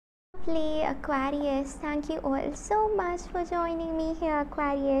lovely Aquarius, thank you all so much for joining me here,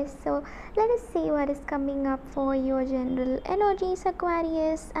 Aquarius. So let us see what is coming up for your general energies,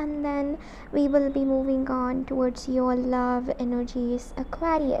 Aquarius, and then we will be moving on towards your love energies,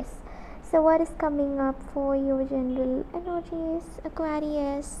 Aquarius. So what is coming up for your general energies,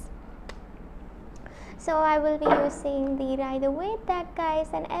 Aquarius? So I will be using the Rider-Waite deck, guys,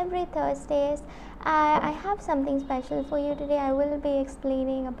 and every Thursdays I have something special for you today. I will be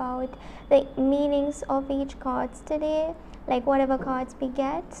explaining about the meanings of each cards today, like whatever cards we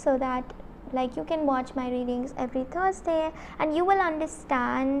get, so that like you can watch my readings every Thursday and you will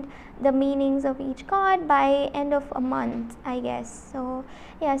understand the meanings of each card by end of a month, I guess. So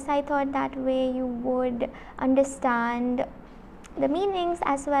yes, I thought that way you would understand the meanings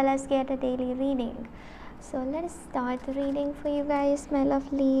as well as get a daily reading. So let us start the reading for you guys, my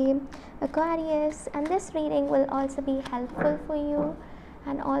lovely Aquarius, and this reading will also be helpful for you,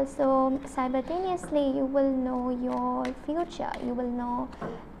 and also simultaneously you will know your future, you will know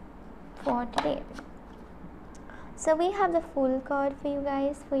for today. So we have the Fool card for you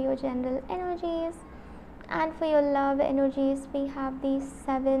guys for your general energies, and for your love energies we have the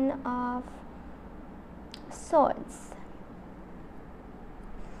Seven of Swords.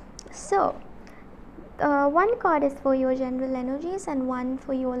 So one card is for your general energies and one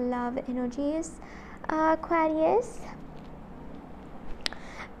for your love energies, Aquarius.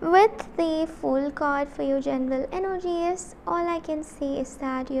 With the Fool card for your general energies, all I can say is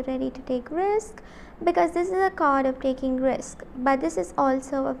that you're ready to take risk, because this is a card of taking risk, but this is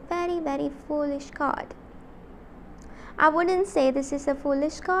also a very, very foolish card. I wouldn't say this is a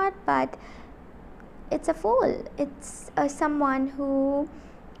foolish card, but it's a fool. It's someone who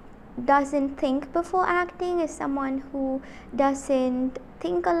doesn't think before acting, is someone who doesn't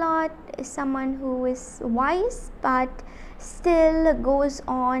think a lot, is someone who is wise but still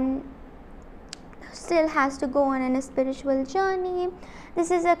has to go on in a spiritual journey.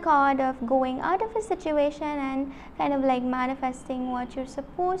 This is a card of going out of a situation and kind of like manifesting what you're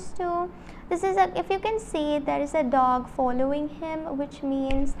supposed to. This is if you can see, there is a dog following him, which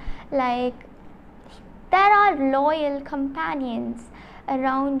means like there are loyal companions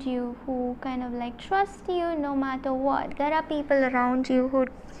around you who kind of like trust you no matter what. There are people around you who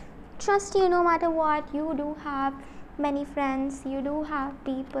trust you no matter what. You do have many friends, you do have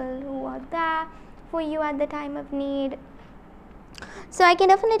people who are there for you at the time of need. So I can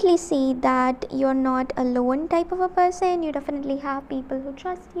definitely see that you're not alone type of a person. You definitely have people who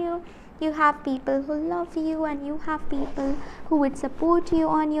trust you, you have people who love you, and you have people who would support you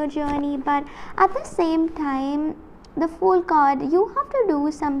on your journey. But at the same time, the Fool card, you have to do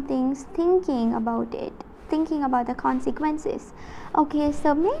some things thinking about it, thinking about the consequences. Okay,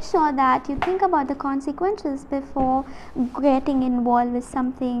 so make sure that you think about the consequences before getting involved with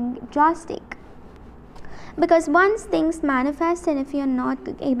something drastic, because once things manifest and if you're not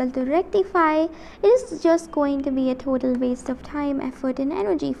able to rectify, it is just going to be a total waste of time, effort and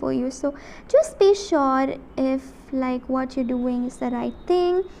energy for you. So just be sure if like what you're doing is the right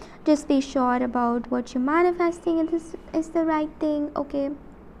thing. Just be sure about what you're manifesting is the right thing. Okay,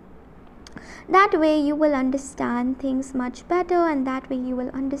 that way you will understand things much better, and that way you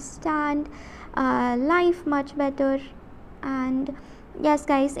will understand life much better. And yes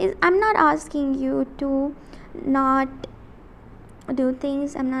guys, I'm not asking you to not do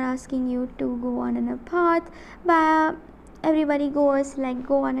things, I'm not asking you to go on in a path where everybody goes, like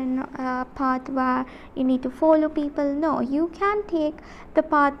go on a path where you need to follow people. No, you can take the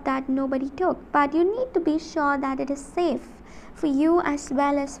path that nobody took, but you need to be sure that it is safe for you as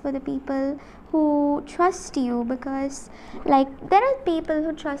well as for the people who trust you, because like there are people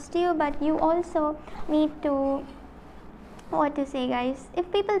who trust you, but you also need to, what to say guys,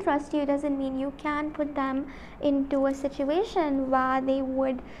 if people trust you doesn't mean you can put them into a situation where they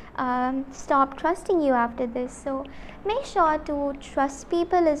would stop trusting you after this. So make sure to trust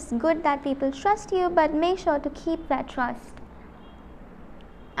people. It's good that people trust you, but make sure to keep that trust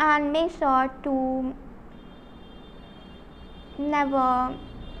and make sure to never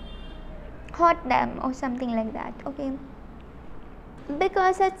hurt them or something like that. Okay,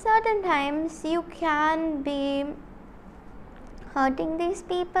 because at certain times you can be hurting these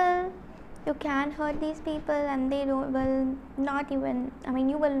people, you can hurt these people and they will not even, I mean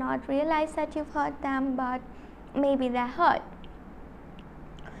you will not realize that you've hurt them, but maybe they're hurt.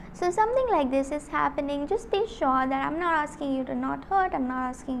 So something like this is happening. Just be sure that I'm not asking you to not hurt, I'm not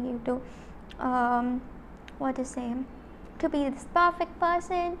asking you to what to say, to be this perfect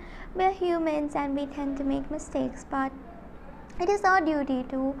person. We're humans and we tend to make mistakes, but it is our duty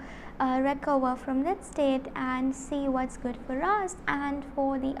to recover from that state and see what's good for us and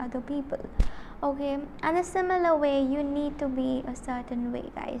for the other people. Okay, and a similar way you need to be a certain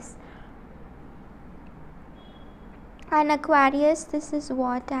way, guys. And Aquarius, this is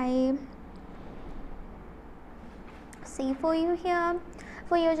what I see for you here,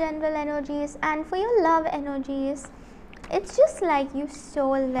 for your general energies and for your love energies. It's just like you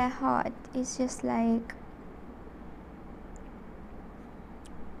stole their heart. It's just like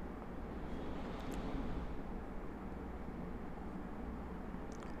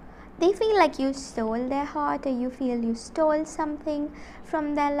they feel like you stole their heart, or you feel you stole something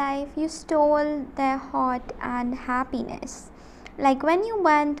from their life. You stole their heart and happiness. Like when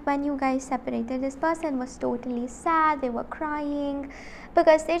you guys separated, this person was totally sad. They were crying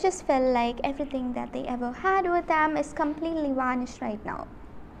because they just felt like everything that they ever had with them is completely vanished right now.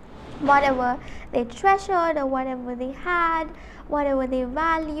 Whatever they treasured or whatever they had, whatever they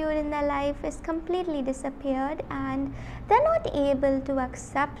valued in their life is completely disappeared, and they're not able to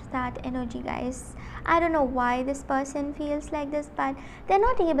accept that energy, guys. I don't know why this person feels like this, but they're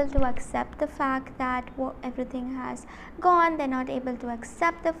not able to accept the fact that everything has gone. They're not able to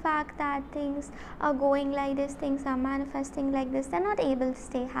accept the fact that things are going like this, things are manifesting like this. They're not able to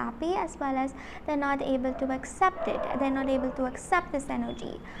stay happy, as well as they're not able to accept it. They're not able to accept this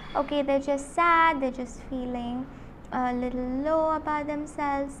energy. Okay, they're just sad, they're just feeling a little low about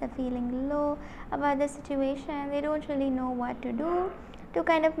themselves, they're feeling low about the situation. They don't really know what to do to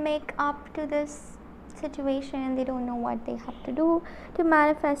kind of make up to this situation. They don't know what they have to do to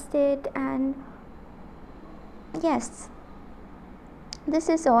manifest it. And yes, this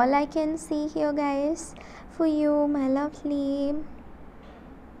is all I can see here, guys, for you, my lovely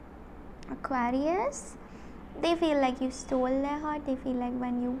Aquarius. They feel like you stole their heart. They feel like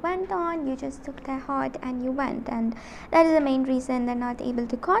when you went on, you just took their heart and you went, and that is the main reason they're not able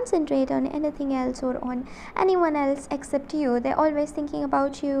to concentrate on anything else or on anyone else except you. They're always thinking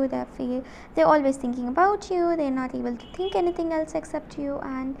about you. They're always thinking about you. They're not able to think anything else except you,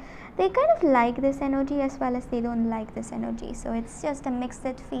 and they kind of like this energy as well as they don't like this energy. So it's just a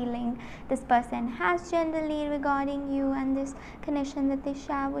mixed feeling this person has generally regarding you and this connection that they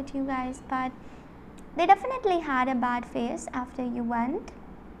share with you guys. But they definitely had a bad phase after you went,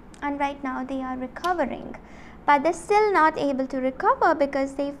 and right now they are recovering, but they're still not able to recover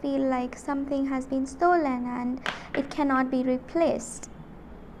because they feel like something has been stolen and it cannot be replaced.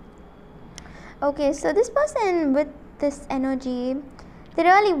 Okay, so this person with this energy, they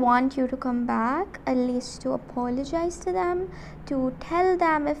really want you to come back, at least to apologize to them, to tell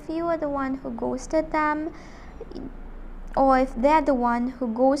them if you are the one who ghosted them, or if they're the one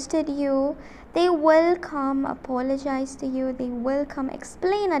who ghosted you. They will come apologize to you. They will come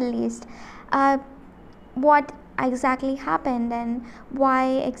explain at least what exactly happened and why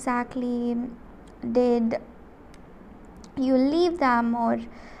exactly did you leave them, or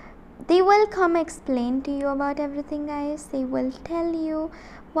they will come explain to you about everything, guys. They will tell you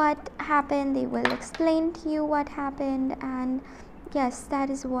what happened. They will explain to you what happened. And yes, that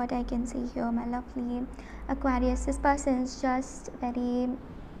is what I can see here, my lovely Aquarius. This person is just very,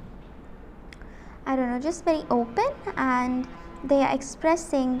 I don't know, just very open, and they are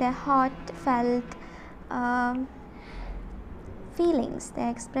expressing their heartfelt feelings.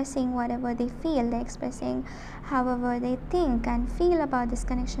 They're expressing whatever they feel. They're expressing however they think and feel about this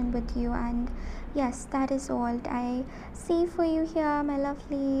connection with you. And yes, that is all I see for you here, my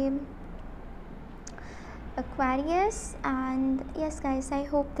lovely Aquarius. And yes, guys, I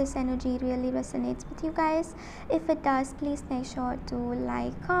hope this energy really resonates with you guys. If it does, please make sure to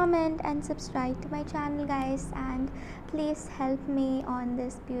like, comment and subscribe to my channel, guys, and please help me on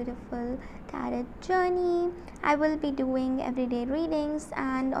this beautiful tarot journey. I will be doing everyday readings,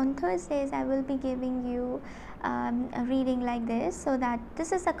 and on Thursdays I will be giving you a reading like this. So that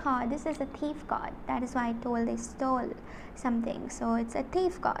this is a card, this is a thief card. That is why I told they stole something, so it's a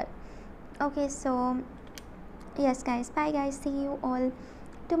thief card. Okay, so yes, guys, bye guys, see you all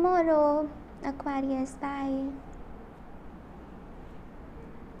tomorrow. Aquarius, bye.